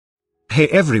Hey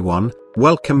everyone,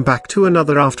 welcome back to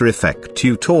another After Effects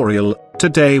tutorial.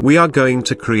 Today we are going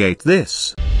to create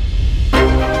this.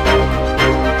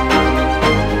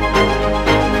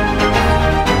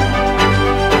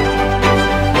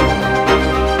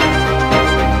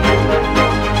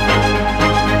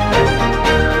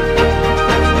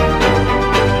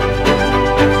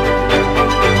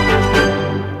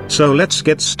 So let's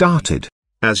get started.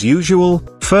 As usual,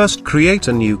 first create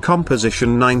a new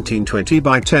composition 1920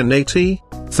 by 1080,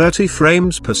 30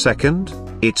 frames per second,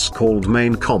 it's called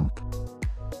main comp.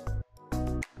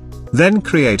 Then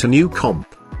create a new comp.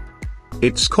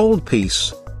 It's called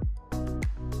piece.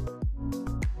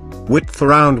 Width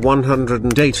around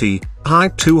 180,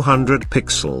 height 200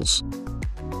 pixels.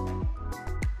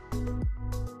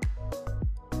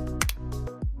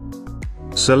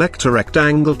 Select a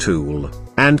rectangle tool,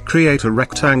 and create a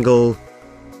rectangle.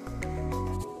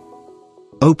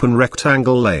 Open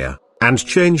rectangle layer, and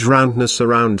change roundness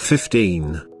around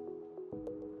 15.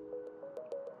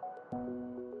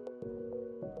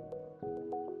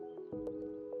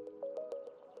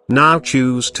 Now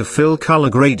choose to fill color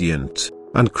gradient,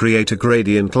 and create a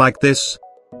gradient like this.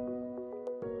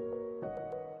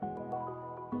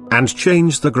 And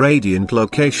change the gradient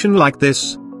location like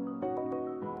this.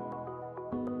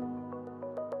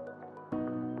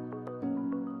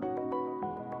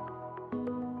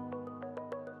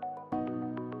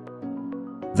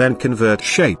 Then convert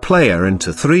shape layer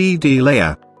into 3D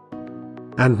layer.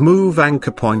 And move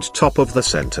anchor point top of the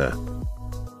center.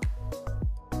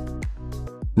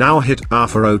 Now hit R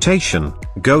for rotation,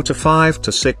 go to 5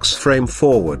 to 6 frame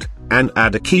forward, and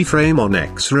add a keyframe on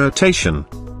X rotation.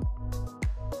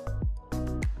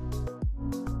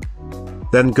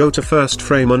 Then go to first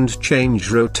frame and change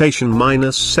rotation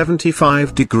minus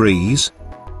 75 degrees.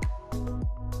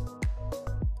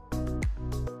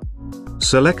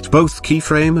 Select both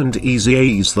keyframe and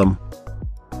ease them.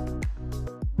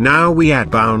 Now we add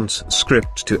bounce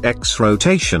script to X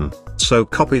rotation, so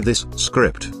copy this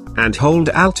script, and hold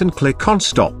Alt and click on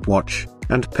stopwatch,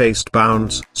 and paste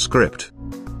bounce script.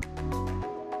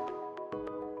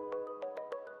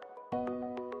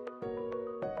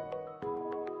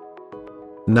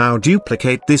 Now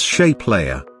duplicate this shape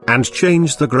layer, and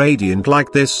change the gradient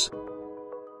like this.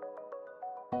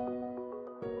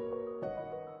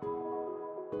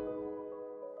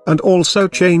 And also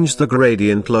change the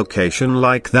gradient location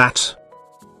like that.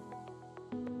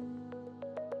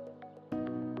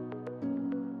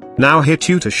 Now hit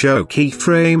U to show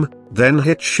keyframe, then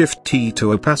hit Shift T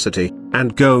to opacity,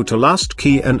 and go to last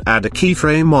key and add a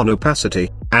keyframe on opacity,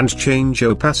 and change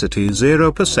opacity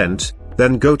 0%,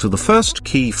 then go to the first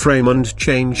keyframe and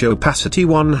change opacity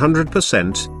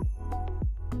 100%.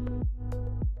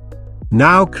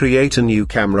 Now create a new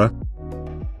camera.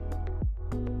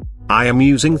 I am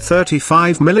using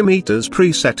 35mm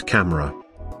preset camera.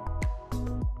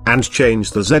 And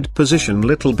change the Z position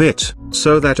little bit,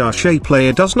 so that our shape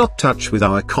layer does not touch with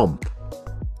our comp.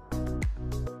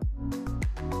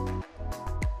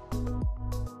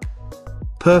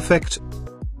 Perfect.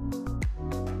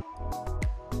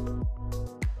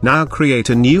 Now create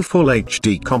a new full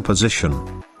HD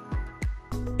composition.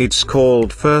 It's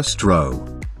called first row.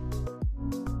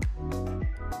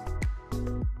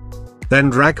 Then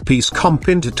drag piece comp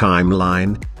into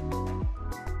timeline.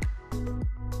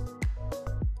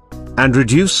 And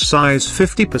reduce size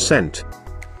 50%.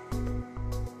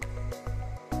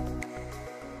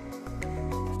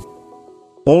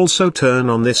 Also turn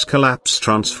on this collapse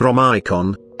transform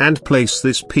icon, and place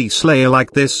this piece layer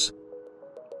like this.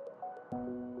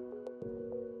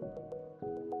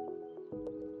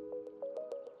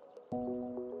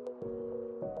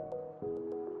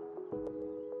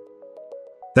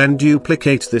 Then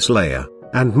duplicate this layer,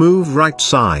 and move right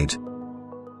side.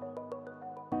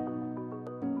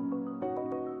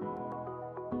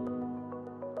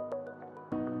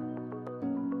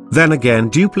 Then again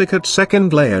duplicate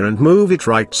second layer and move it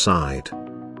right side.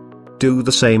 Do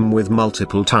the same with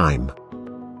multiple time.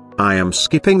 I am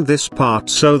skipping this part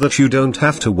so that you don't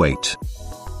have to wait.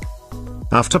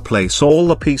 After place all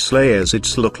the piece layers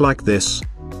it's look like this.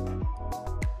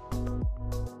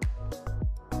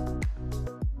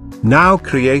 Now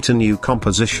create a new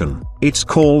composition, it's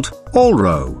called all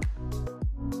row.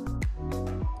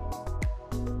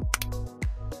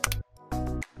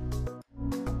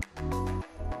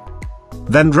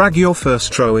 Then drag your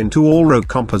first row into all row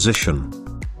composition.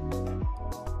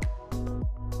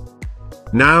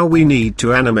 Now we need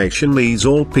to animation these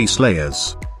all piece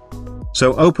layers.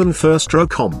 So open first row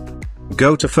comp.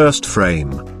 Go to first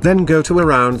frame, then go to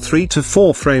around 3 to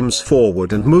 4 frames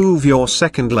forward and move your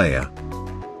second layer.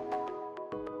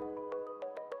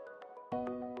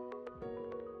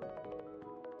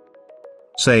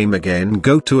 Same again,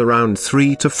 go to around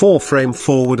 3 to 4 frame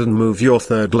forward and move your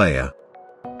third layer.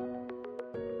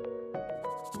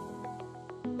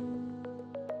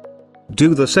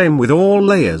 Do the same with all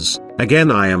layers.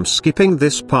 Again, I am skipping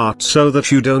this part so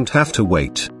that you don't have to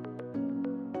wait.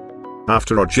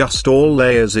 After adjust all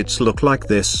layers, it's look like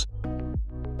this.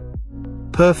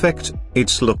 Perfect,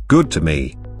 it's look good to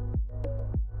me.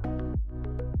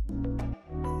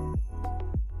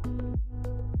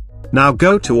 Now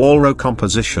go to all row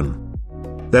composition.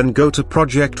 Then go to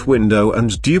project window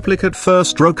and duplicate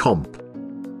first row comp.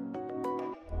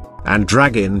 And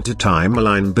drag into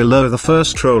timeline below the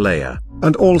first row layer,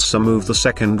 and also move the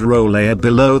second row layer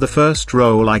below the first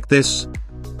row like this.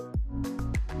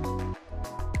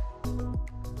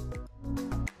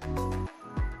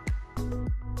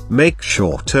 Make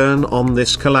sure turn on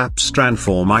this collapse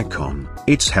transform icon,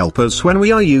 it's help us when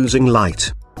we are using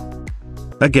light.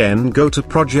 Again, go to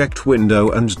project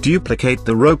window and duplicate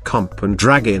the row comp and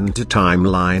drag into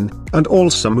timeline, and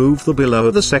also move the below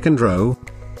the second row.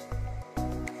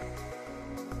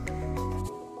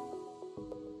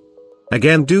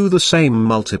 Again, do the same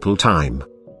multiple time.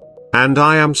 And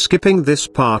I am skipping this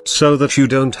part so that you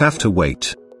don't have to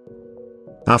wait.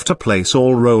 After place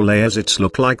all row layers, it's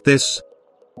look like this.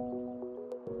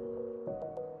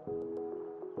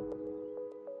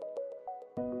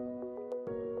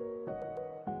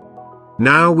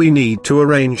 Now we need to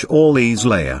arrange all these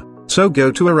layers, so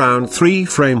go to around 3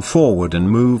 frame forward and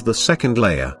move the second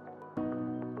layer.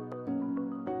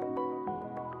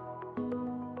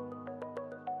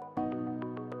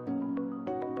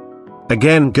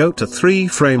 Again, go to 3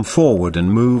 frame forward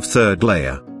and move third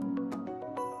layer.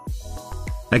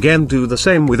 Again, do the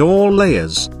same with all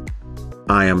layers.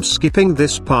 I am skipping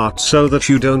this part so that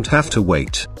you don't have to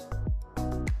wait.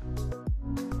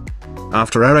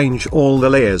 After arrange all the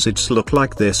layers, it's look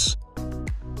like this.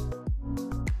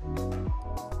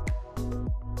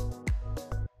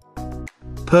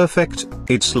 Perfect,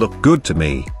 it's look good to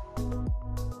me.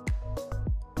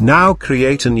 Now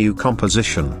create a new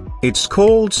composition, it's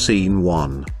called Scene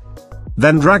 1.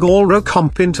 Then drag all row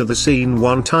comp into the Scene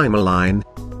 1 timeline.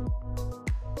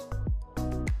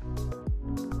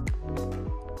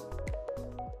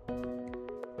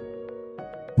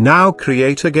 Now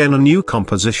create again a new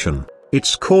composition.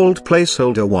 It's called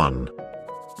Placeholder 1.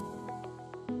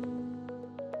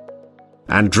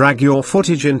 And drag your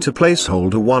footage into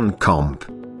Placeholder 1 comp.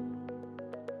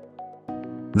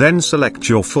 Then select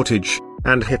your footage,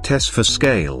 and hit S for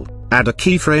scale, add a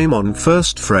keyframe on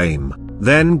first frame,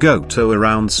 then go to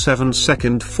around 7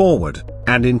 seconds forward,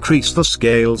 and increase the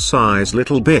scale size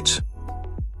little bit.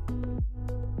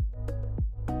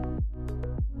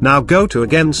 Now go to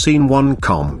again Scene 1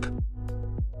 comp.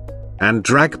 And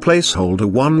drag Placeholder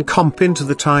 1 comp into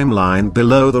the timeline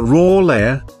below the raw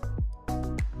layer.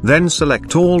 Then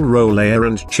select all row layer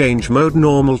and change mode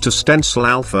normal to stencil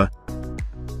alpha.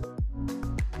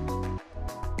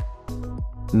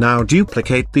 Now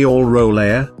duplicate the all row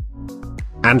layer.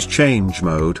 And change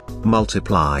mode,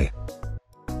 multiply.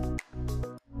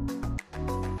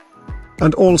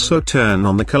 And also turn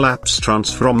on the collapse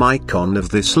transform icon of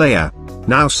this layer.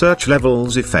 Now search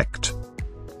levels effect.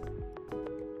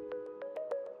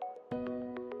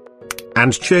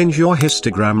 And change your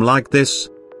histogram like this.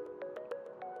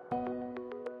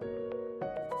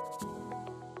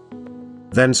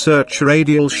 Then search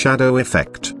radial shadow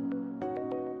effect.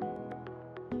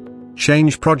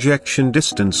 Change projection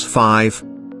distance 5.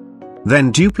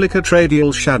 Then duplicate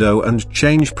radial shadow and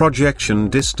change projection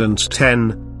distance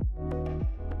 10.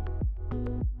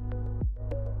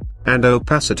 And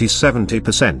opacity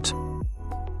 70%.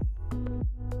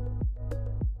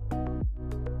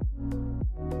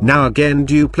 Now again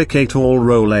duplicate all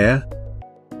row layer.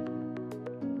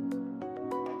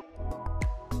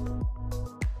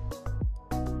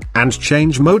 And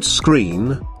change mode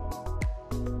screen.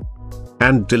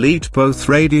 And delete both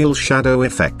radial shadow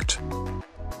effect.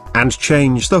 And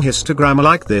change the histogram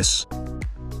like this.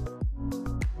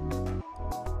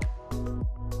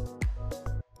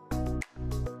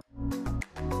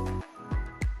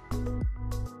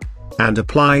 And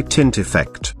apply tint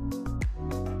effect.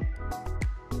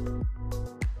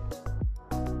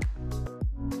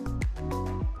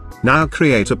 Now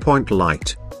create a point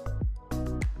light.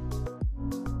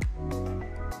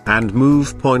 And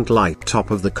move point light top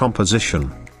of the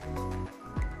composition.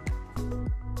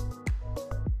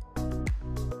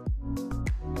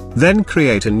 Then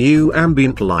create a new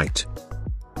ambient light.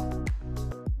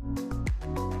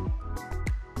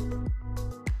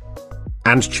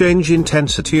 And change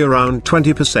intensity around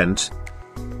 20%.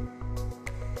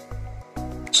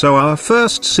 So our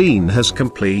first scene has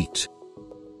complete.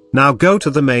 Now go to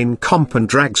the main comp and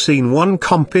drag scene 1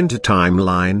 comp into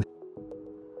timeline.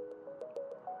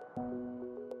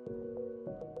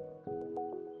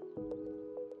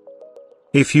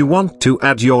 If you want to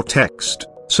add your text,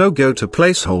 so go to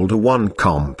placeholder 1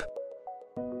 comp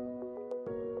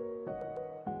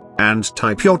and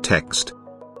type your text.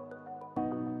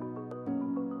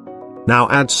 Now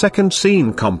add second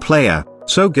scene comp layer,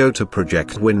 so go to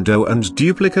project window and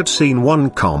duplicate scene 1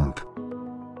 comp.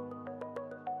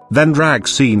 Then drag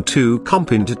scene 2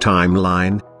 comp into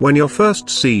timeline, when your first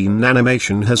scene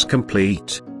animation has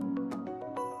complete.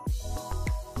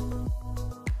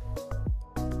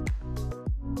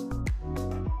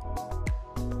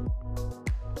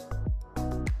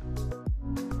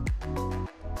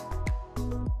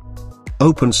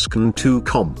 Open scan 2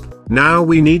 comp. Now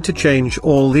we need to change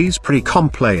all these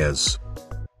pre-comp layers.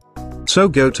 So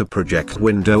go to project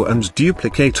window and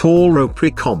duplicate all row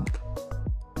pre-comp.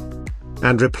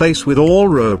 And replace with all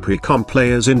row pre-comp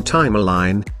layers in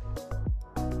timeline.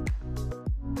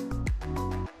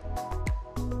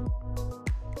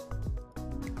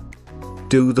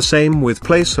 Do the same with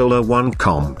placeholder 1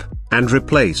 comp, and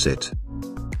replace it.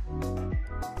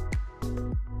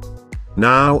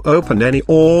 Now open any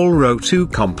all row 2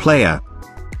 comp layer.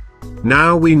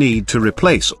 Now we need to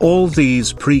replace all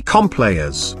these pre-comp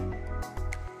layers.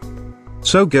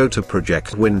 So go to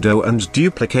project window and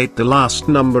duplicate the last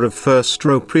number of first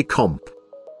row pre-comp.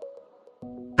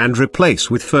 And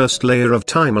replace with first layer of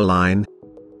timeline.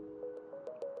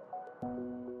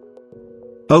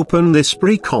 Open this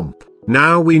pre-comp.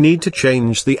 Now we need to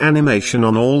change the animation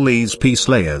on all these piece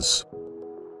layers.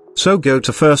 So go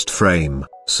to first frame,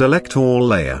 select all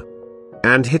layer.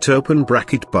 And hit open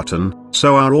bracket button,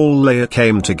 so our all layer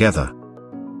came together.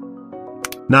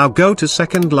 Now go to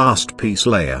second last piece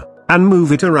layer, and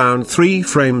move it around 3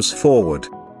 frames forward.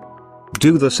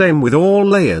 Do the same with all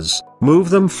layers,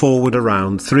 move them forward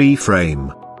around 3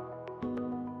 frames.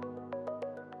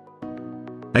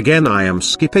 Again I am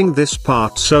skipping this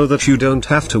part so that you don't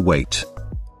have to wait.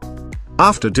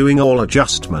 After doing all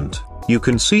adjustment, you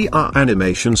can see our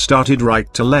animation started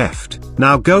right to left.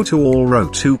 Now go to all row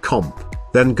 2 comp,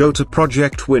 then go to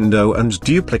project window and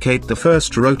duplicate the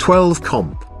first row 12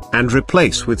 comp, and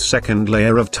replace with second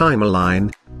layer of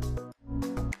timeline.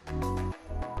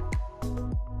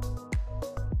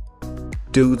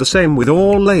 Do the same with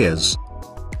all layers.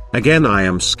 Again I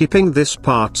am skipping this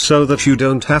part so that you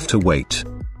don't have to wait.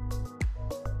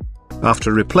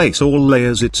 After replace all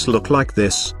layers it's look like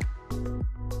this.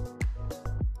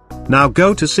 Now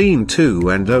go to scene 2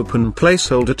 and open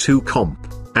placeholder 2 comp,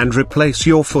 and replace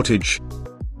your footage.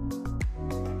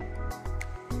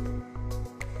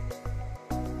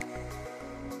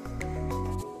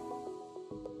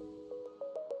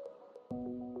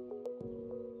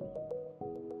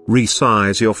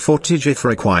 Resize your footage if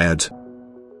required.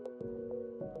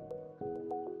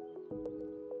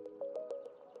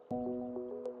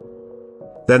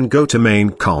 Then go to main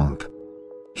comp.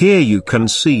 Here you can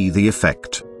see the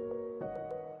effect.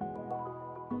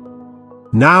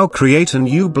 Now create a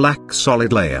new black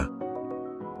solid layer.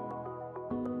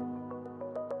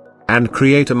 And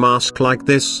create a mask like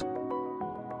this.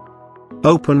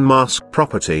 Open mask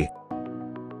property.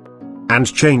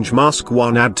 And change mask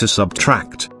 1 add to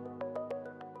subtract.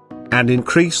 And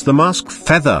increase the mask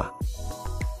feather.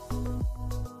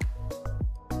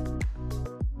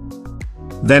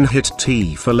 Then hit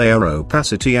T for layer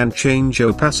opacity and change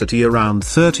opacity around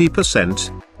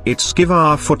 30%. It's give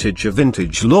our footage a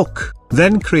vintage look.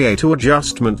 Then create a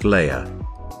adjustment layer.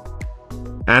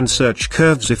 And search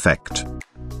curves effect.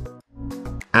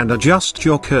 And adjust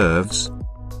your curves.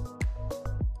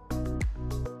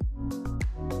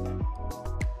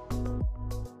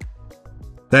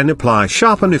 Then apply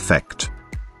sharpen effect.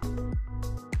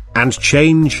 And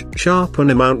change sharpen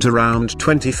amount around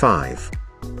 25.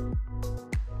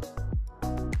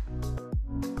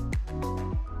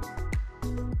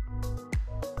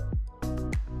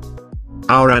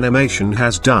 Our animation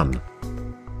has done.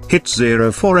 Hit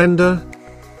 0 for render.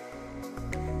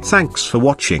 Thanks for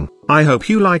watching. I hope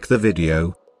you like the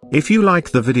video. If you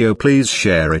like the video please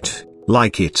share it,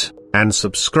 like it, and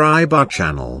subscribe our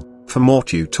channel. For more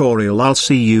tutorial I'll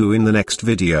see you in the next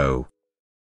video.